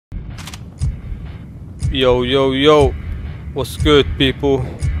Yo, yo, yo, what's good, people?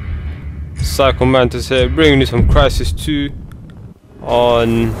 Psycho Mantis here, bringing you some Crysis 2 on...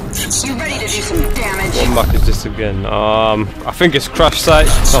 You ready to do some damage? What map is this again? I think it's Crash Site,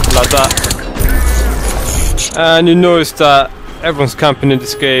 something like that. And you notice that everyone's camping in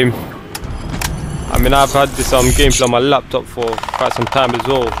this game. I mean, I've had this gameplay on my laptop for quite some time as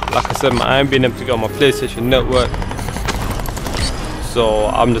well. Like I said, I ain't been able to get on my PlayStation network. So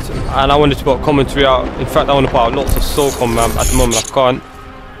I wanted to put commentary out. In fact, I want to put out lots of SOCOM, at the moment I can't.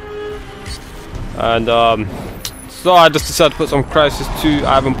 And so I just decided to put some Crysis 2.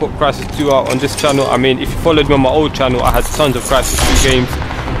 I haven't put Crysis 2 out on this channel. I mean, if you followed me on my old channel, I had tons of Crysis 2 games.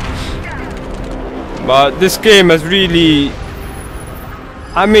 But this game has really...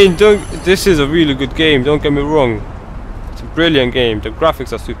 I mean, this is a really good game, don't get me wrong. It's a brilliant game. The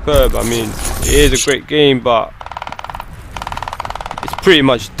graphics are superb. I mean, it is a great game, but it's pretty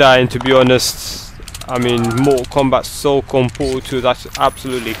much dying, to be honest. I mean, Mortal Kombat, SOCOM, Portal 2, that's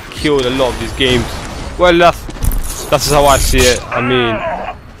absolutely killed a lot of these games. Well, that's how I see it. I mean,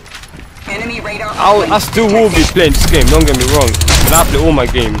 I still will be playing this game, don't get me wrong. But I play all my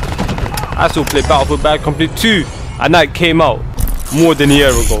games. I still play Battlefield Bad Complete 2, and that came out more than a year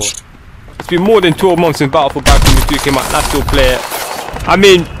ago. It's been more than 12 months since Battlefield Bad Complete 2 came out, and I still play it. I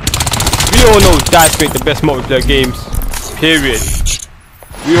mean, we all know DICE make the best multiplayer games, period.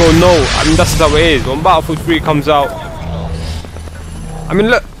 We all know. I mean, that's how it is. When Battlefield 3 comes out, I mean,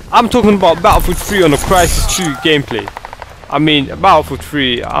 look, I'm talking about Battlefield 3 on a Crysis 2 gameplay. I mean, Battlefield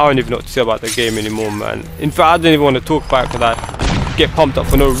 3, I don't even know what to say about the game anymore, man. In fact, I don't even want to talk about it because I get pumped up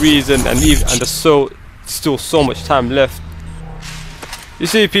for no reason, and there's still so much time left. You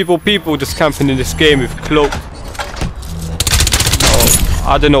see, people just camping in this game with cloak. Oh,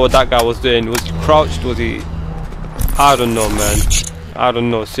 I don't know what that guy was doing. Was he crouched? Was he? I don't know, man. I don't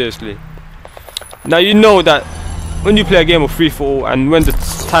know, seriously. Now you know that when you play a game of free-for-all and when the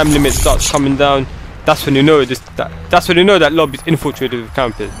time limit starts coming down, that's when you know that's when you know that lobby's infiltrated with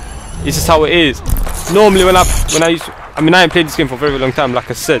campers. It's just how it is. Normally I ain't played this game for a very long time, like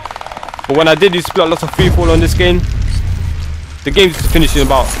I said. But when I did used to play lots of free-for-all on this game, the game used to finish in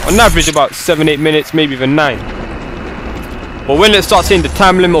on average about 7-8 minutes, maybe even 9. But when it starts hitting the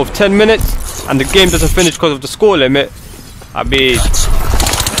time limit of 10 minutes and the game doesn't finish because of the score limit, I mean,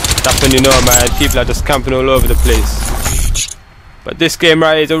 that's when you know, man, people are just camping all over the place. But this game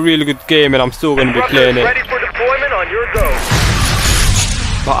right is a really good game, and I'm still going to be playing it. Ready for deployment on your go.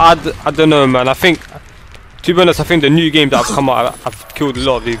 But I don't know, man. I think, to be honest, I think the new games that have come out, I've killed a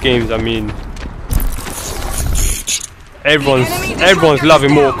lot of these games. I mean, everyone's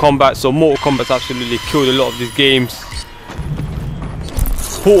loving Mortal Kombat, so Mortal Kombat's absolutely killed a lot of these games.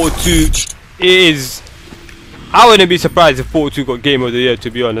 Portal 2 is... I wouldn't be surprised if Portal 2 got Game of the Year, to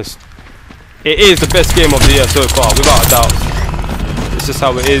be honest. It is the best game of the year so far, without a doubt. It's just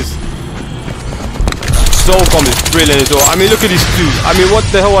how it is. SOCOM is brilliant as well. I mean, look at these two. I mean, what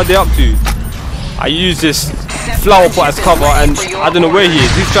the hell are they up to? I use this flower pot as cover, and I don't know where he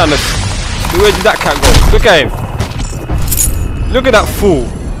is. He's trying to... Where did that cat go? Look at him. Look at that fool.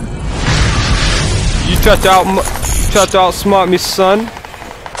 You tried to outsmart me, son.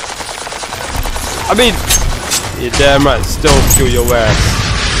 I mean... You're damn right, still kill your ass.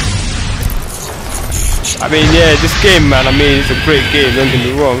 I mean, yeah, this game, man, I mean, it's a great game, don't get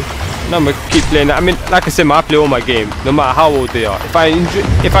me wrong. And I'm gonna keep playing it. I mean, like I said, man, I play all my games, no matter how old they are. If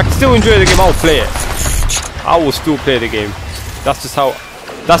I can still enjoy the game, I'll play it. I will still play the game. That's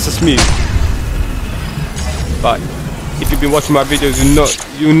just me. But if you've been watching my videos,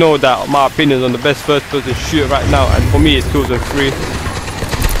 you know that my opinion on the best first-person shooter right now, and for me, it's Killzone 3.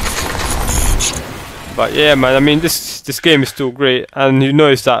 But yeah, man, I mean, this game is still great, and you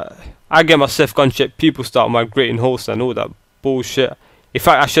notice that I get my self gun check, people start migrating hosts and all that bullshit. In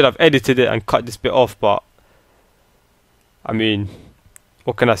fact, I should have edited it and cut this bit off, but I mean,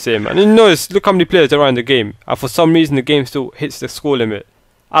 what can I say, man? And you notice, look how many players are in the game, and for some reason the game still hits the score limit.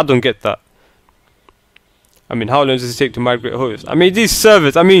 I don't get that. I mean, how long does it take to migrate hosts? I mean, these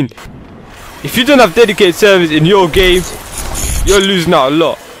servers, I mean, if you don't have dedicated servers in your game, you're losing out a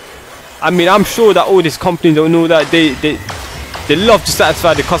lot. I mean, I'm sure that all these companies don't know that they love to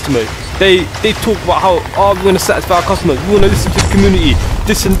satisfy the customers. They talk about how, oh, we're going to satisfy our customers, we want to listen to the community,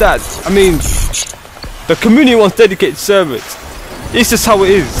 this and that. I mean, the community wants dedicated servers. It's just how it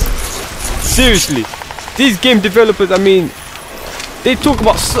is. Seriously, these game developers, I mean, they talk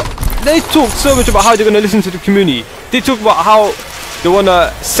so much about how they're going to listen to the community. They talk about how they want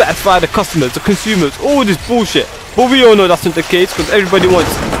to satisfy the customers, the consumers, all this bullshit. But we all know that's not the case, because everybody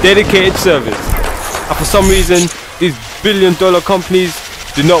wants dedicated servers. And for some reason, these billion-dollar companies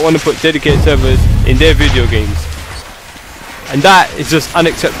do not want to put dedicated servers in their video games, and that is just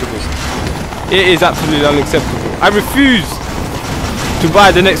unacceptable. It is absolutely unacceptable. I refuse to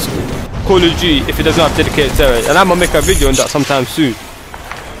buy the next Call of Duty if it doesn't have dedicated servers, and I'm gonna make a video on that sometime soon.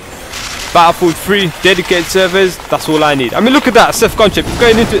 Battlefield 3 dedicated servers, that's all I need. I mean, look at that, Seth Gunship.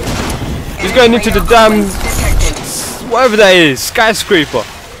 He's going into the damn whatever that is, skyscraper.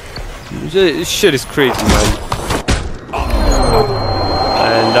 This shit is crazy, man.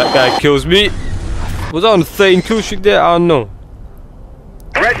 And that guy kills me. Was I on a 13 kill streak there? I don't know.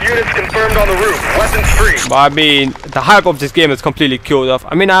 Red units confirmed on the roof. Weapons free. But I mean, the hype of this game has completely killed off.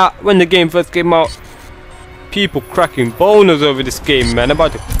 I mean, when the game first came out, people cracking boners over this game, man,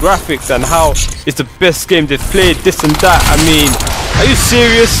 about the graphics and how it's the best game they've played, this and that. I mean, are you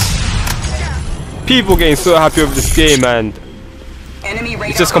serious? People getting so happy over this game, and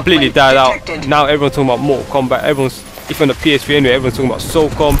it's just completely died out. Now everyone's talking about Mortal Kombat. Everyone's, even on the PS3 anyway, everyone's talking about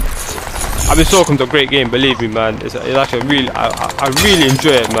SOCOM. I mean, SOCOM's a great game, believe me, man. It's actually really, I really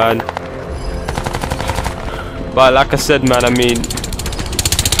enjoy it, man. But like I said, man, I mean,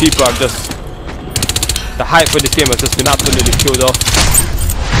 people have just, the hype for this game has just been absolutely killed off.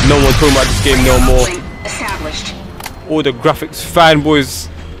 No one talking about this game no more. All the graphics fanboys,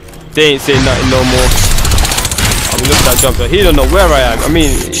 they ain't saying nothing no more. I mean, look at that jumper. He don't know where I am. I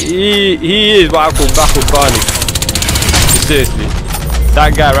mean, he is what I call Baffled Barney. Seriously,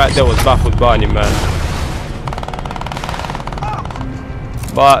 that guy right there was Baffled Barney, man.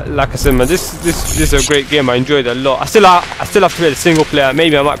 But like I said, man, this is a great game. I enjoyed it a lot. I still have to play the single player.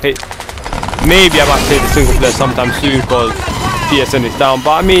 Maybe I might play the single player sometime soon because PSN is down.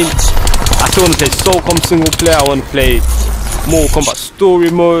 But I mean, I still want to play SOCOM single player. I want to play Mortal Kombat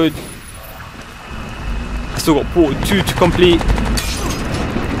story mode. I still got Portal 2 to complete.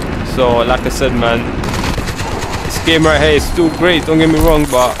 So like I said, man, this game right here is still great, don't get me wrong,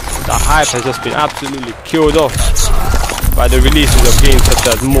 but the hype has just been absolutely killed off by the releases of games such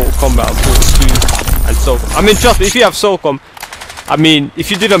as Mortal Kombat and Portal 2 and SOCOM. I mean, trust me, if you have SOCOM, I mean,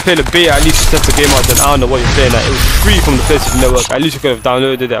 if you didn't play the beta, at least you test the game out, then I don't know what you're playing at. It was free from the PlayStation Network. At least you could have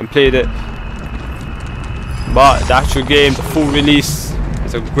downloaded it and played it. But the actual game, the full release,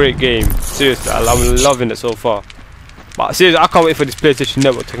 it's a great game. Seriously, I'm loving it so far. But seriously, I can't wait for this PlayStation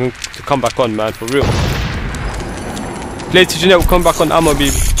Network to come back on, man, for real. PlayStation Network come back on, I'm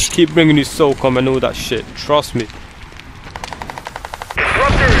gonna keep bringing you SOCOM and all that shit. Trust me.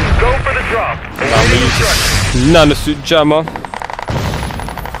 Disruptors, go for the drop. Nanosuit jammer.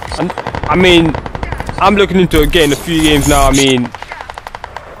 And I mean, I'm looking into getting a few games now. I mean,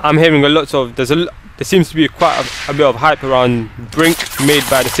 I'm hearing a lot of there seems to be quite a bit of hype around Brink, made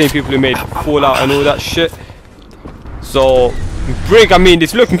by the same people who made Fallout and all that shit. So Brink, I mean,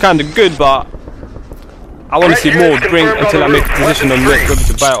 it's looking kind of good, but I want to see more Brink until I make a decision on whether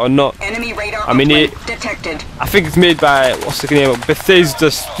to buy it or not. I mean, I think it's made by, what's the name, Bethesda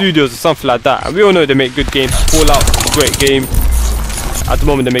Studios or something like that. And we all know they make good games. Fallout, great game. At the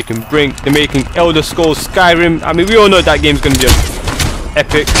moment they're making Brink, they're making Elder Scrolls Skyrim. I mean, we all know that game's going to be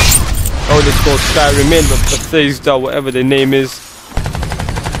epic. Elder Scrolls Skyrim, made by Bethesda, whatever their name is.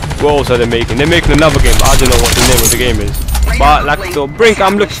 What else are they making? They're making another game, but I don't know what the name of the game is. But like, so Brink,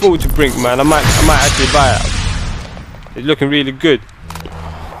 I'm looking forward to Brink, man. I might actually buy it. It's looking really good.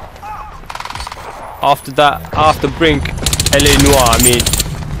 After that, after Brink, LA Noire. I mean,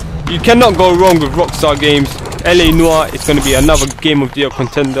 you cannot go wrong with Rockstar games. LA Noire is going to be another Game of the Year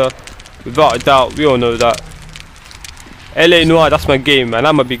contender, without a doubt. We all know that. LA Noire, that's my game, man.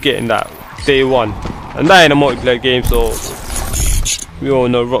 I'm gonna be getting that day one, and that ain't a multiplayer game, so we all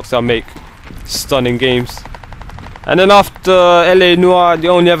know Rockstar make stunning games. And then after LA Noire, the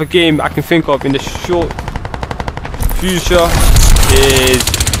only other game I can think of in the short future is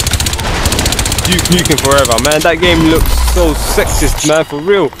Duke Nukem Forever. Man, that game looks so sexist, man, for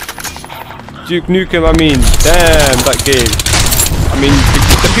real. Duke Nukem, I mean, damn, that game. I mean,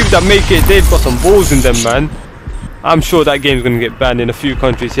 the people that make it, they've got some balls in them, man. I'm sure that game's gonna get banned in a few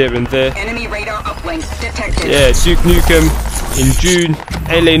countries here and there. Enemy radar uplink detected. Yeah, Duke Nukem in June,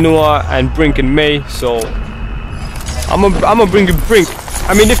 LA Noire and Brink in May. So I'm gonna bring you Brink.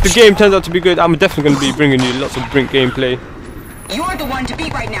 I mean, if the game turns out to be good, I'm definitely gonna be bringing you lots of Brink gameplay. You're the one to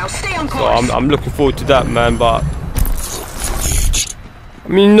beat right now. Stay on course. So I'm looking forward to that, man. But I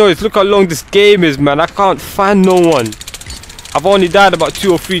mean, look how long this game is, man. I can't find no one. I've only died about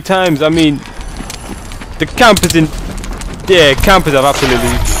 2 or 3 times. I mean, the campers campers have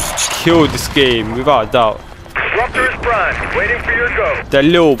absolutely killed this game, without a doubt. Disruptor is primed, waiting for your go. That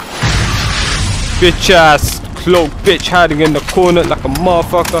little bitch ass cloak bitch hiding in the corner like a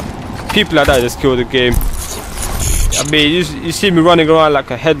motherfucker. People like that just kill the game. I mean, you see me running around like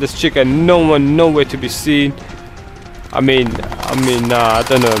a headless chicken, no one nowhere to be seen. I mean, nah, I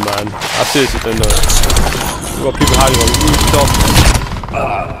don't know, man. I seriously don't know. You got people hiding on rooftop.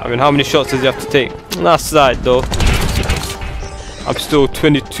 I mean, how many shots does he have to take? That's sad though. I'm still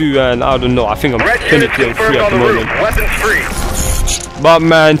 22 and I don't know. I think I'm 22 and 3 at the moment. Weapons free. But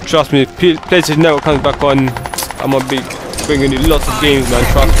man, trust me, PlayStation Network comes back on. I'm gonna be bringing you lots of games, man.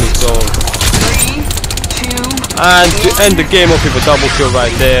 Trust me. So, 3, 2, and to end the game off with a double kill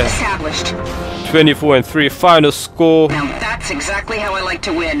right there. established. 24 and 3. Final score. Now that's exactly how I like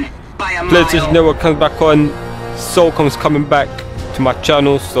to win. By a PlayStation mile. Network comes back on. Soulcom's coming back to my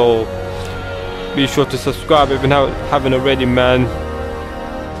channel, so be sure to subscribe if you haven't already, man.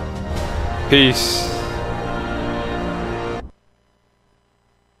 Peace.